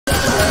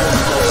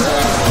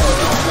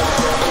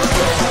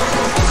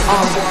Okay,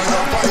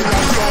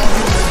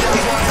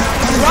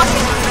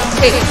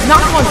 knock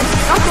one.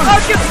 Oh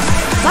shoot!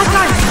 Last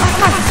time.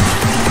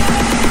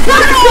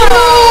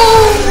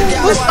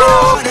 Let's go!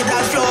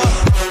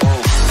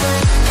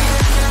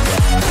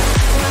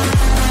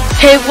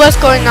 Hey, what's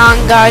going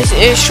on, guys?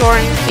 It's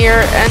Shorten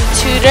here, and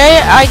today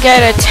I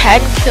get a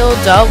 10 kill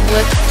dub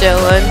with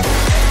Dylan.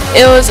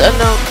 It was an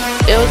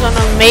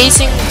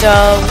amazing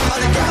dub.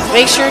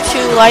 Make sure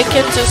to like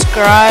and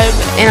subscribe,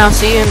 and I'll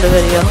see you in the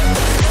video.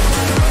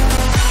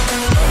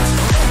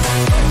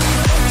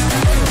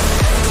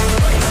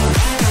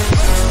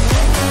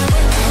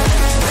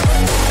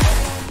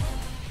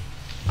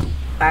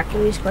 Back to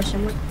these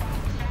question mark.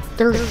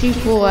 There's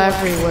people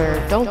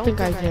everywhere. Don't think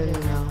I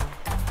didn't know.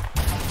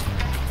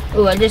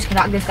 Ooh, I just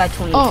knocked this guy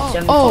 20.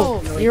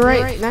 Oh, you're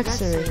right next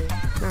to me.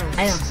 Nice.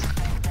 I know.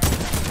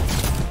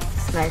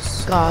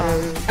 Nice. Got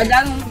him. I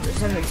got him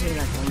 17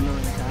 like 1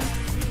 million times.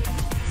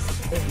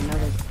 There's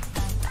another.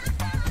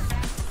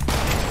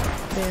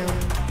 Damn.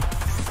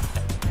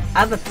 I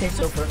have a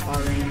pistol for far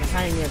range. I'm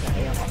trying to get the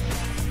AR.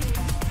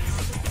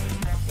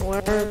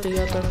 Where are the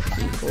other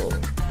people?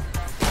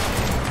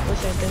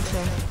 Which I think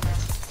so.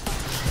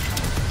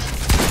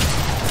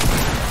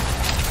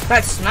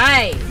 That's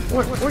nice.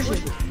 Where's he?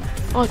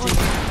 Oh, geez.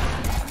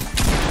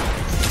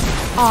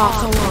 Oh,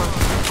 come on.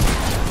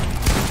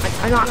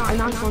 I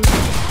knocked one.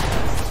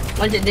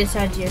 One's at this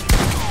side here.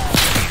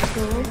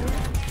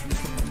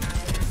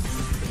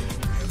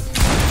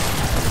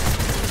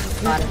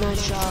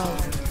 Nice job.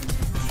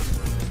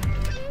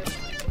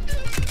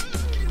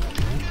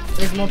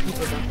 There's more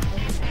people though.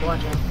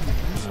 Watch out.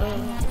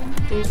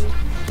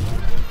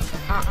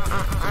 I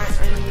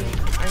need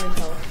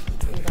help.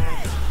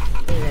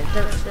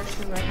 There's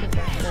some record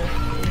back there.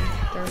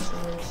 There's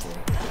some reason.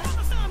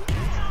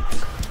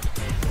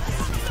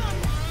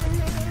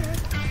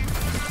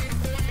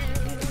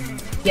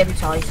 Yeah,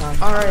 it's all.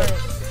 Alright,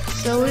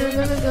 so we're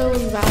gonna go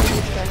and battle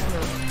these guys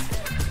now.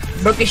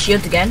 Broke his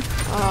shield again.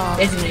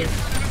 There's a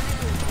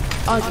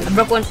Oh, I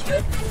broke one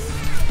shield.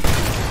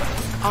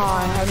 I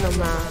have no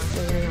mask.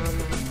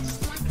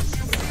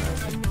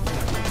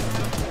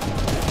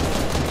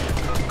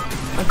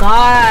 Oh my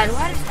god,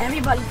 why does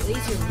everybody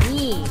laser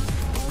me?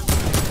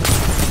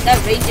 That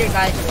ranger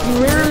guy's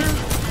well.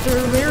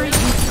 They're very oh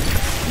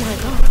my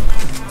god.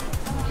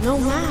 No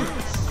mask.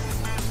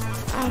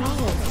 At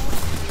all.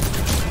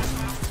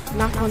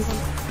 Knock one.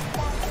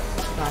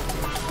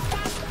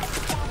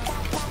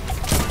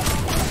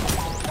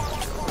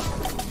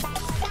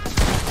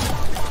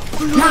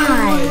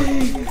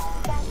 Nice!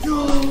 No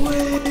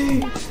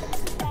way!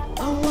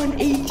 I'm on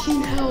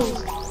 18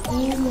 health.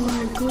 Oh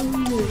my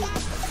goodness.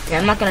 Yeah,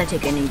 I'm not gonna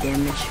take any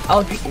damage.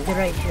 Oh, they're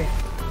right here.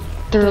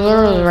 They're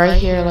literally right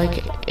here,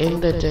 like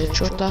in the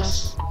ditch with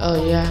us.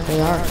 Oh yeah,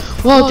 they are.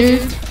 Whoa,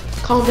 dude!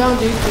 Calm down,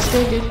 dude. Just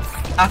stay, dude.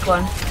 Knock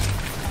one.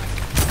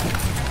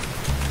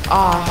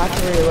 Ah, I have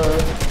to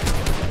reload.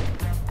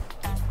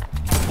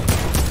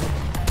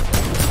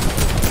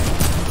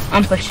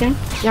 I'm pushing.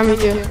 Yeah, me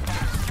too.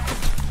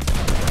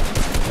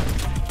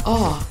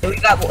 Oh. Here we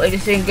got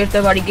this thing. Get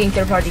third party. Getting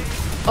third party.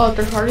 Oh,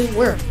 third party?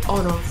 Where?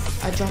 Oh no,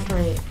 I jumped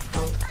right.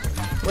 Oh.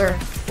 Where?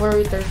 Where are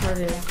we third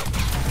party?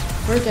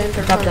 We're getting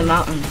third party. Up the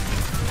mountain.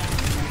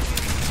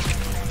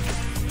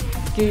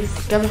 Dude,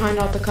 get behind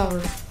all the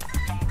cover.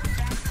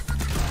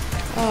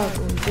 Oh,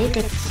 they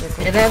get the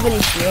circle. Do they have any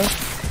shield?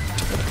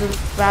 But the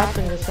bad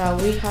thing is that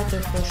we have to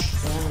push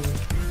them.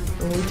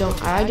 And we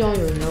don't, I don't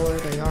even know where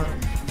they are.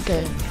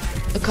 Okay,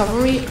 cover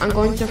me. I'm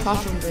going to pop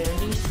some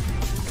bandies.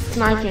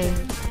 Sniping.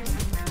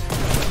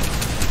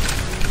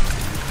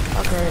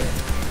 Okay.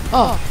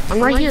 Oh, I'm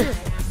right here.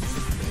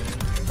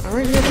 I'm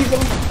right here,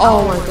 people.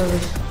 Oh my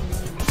goodness.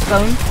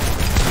 Phone.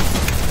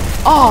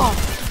 Oh!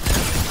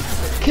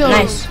 Killed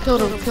Nice. him.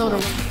 Killed him.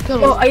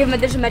 Oh,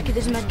 there's a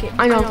medkit.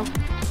 I know.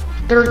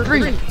 There are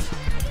three.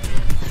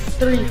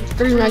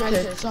 Three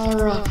medkits.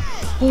 Alright.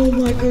 Oh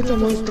my goodness,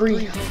 I'm on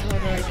 3. How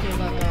did I kill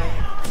that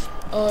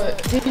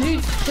guy? Did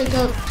you pick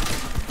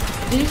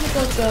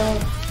up the...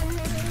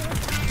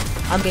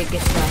 I'll get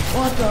this guy.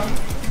 What the?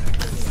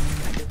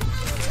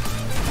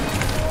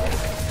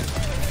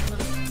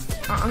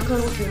 I'm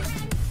coming with you.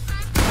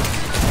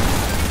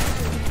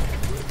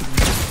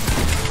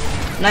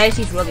 Nice,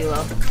 he's really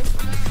low.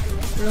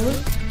 Really?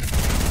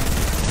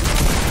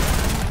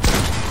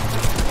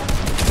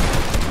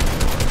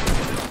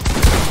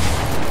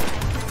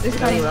 This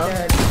guy's Really low.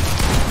 dead.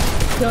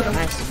 Killed him.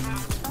 Nice.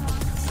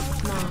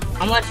 No.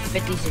 How much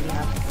 50s do you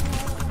have?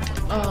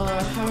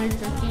 How many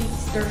 50s?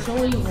 There's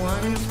only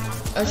one.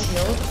 A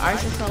shield. I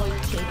should probably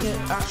take it.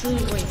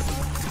 Actually, wait.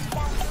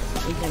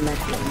 You can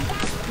medkit.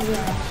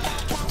 Yeah.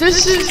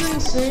 This is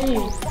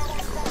insane.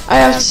 I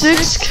have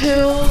 6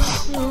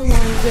 kills. Oh my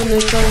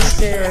goodness, I'm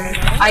scared.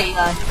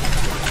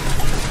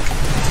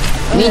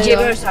 Me and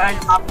JBros are in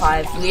top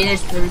 5.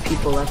 There's 3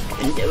 people left,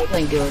 and we're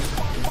playing duos.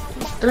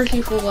 3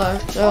 people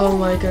left. Oh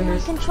my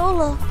goodness.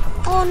 Controller.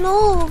 Oh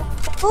no.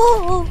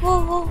 Oh.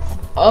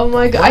 Oh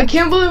my god. I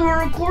can't believe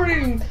we're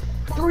recording.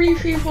 3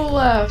 people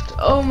left.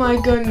 Oh my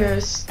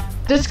goodness.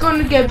 This is going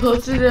to get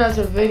posted as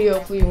a video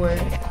if we win.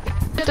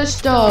 get the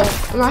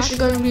stuff. I'm actually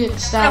gonna be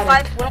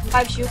ecstatic.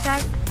 5 shoe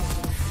tag.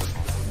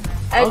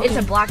 Okay. It's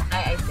a black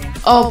knight, I think.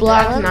 Oh,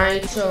 Black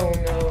Knight. So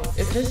no.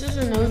 If this is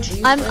an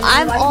OG,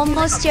 I'm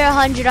almost tier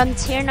 100. I'm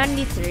tier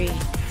 93.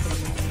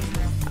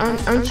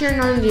 I'm tier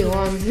 91.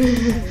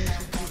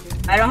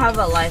 I don't have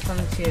a life. I'm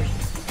tier.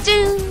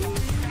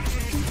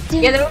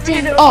 Yeah, they're over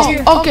here.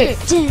 Oh, okay.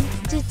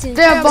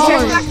 They're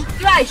balling.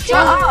 Guys,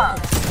 shut up.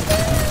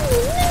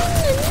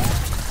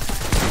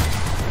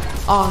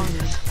 Oh.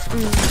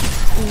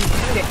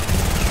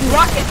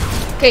 Rocket.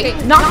 Okay,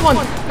 knock one.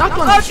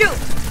 Oh shoot.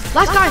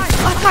 Last guy.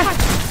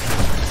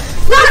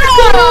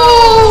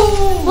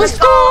 Let's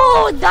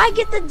go! Did I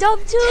get the dub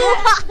too?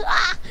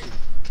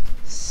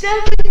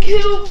 7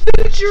 kill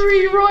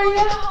victory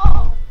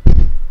royale.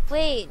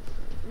 Wait,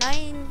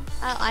 9.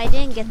 I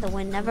didn't get the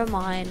win. Never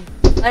mind.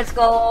 Let's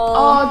go.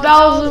 Oh,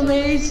 that was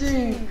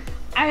amazing.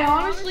 I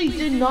honestly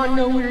did not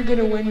know we were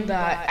gonna win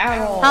that at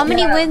all. How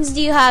many wins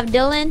do you have,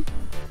 Dylan?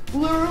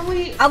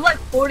 Literally, I'm like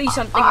 40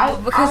 something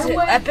because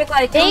Epic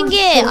like. Dang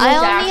it! I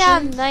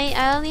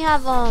only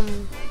have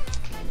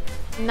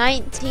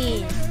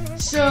 19.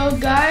 So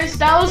guys,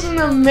 that was an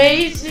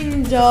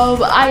amazing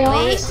dub. I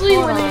honestly,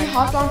 when I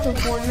hopped onto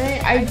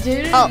Fortnite, I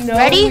didn't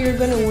know we were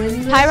gonna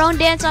win this. Tyrone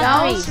dance on 3.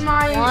 That was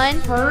my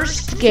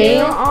first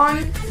game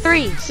on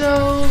 3.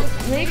 So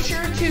make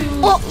sure to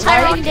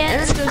Tyrone like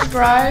dance. and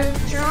subscribe,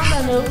 turn on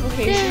that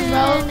notification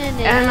bell,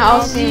 and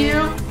I'll see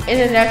you in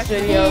the next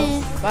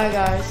video. Bye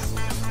guys.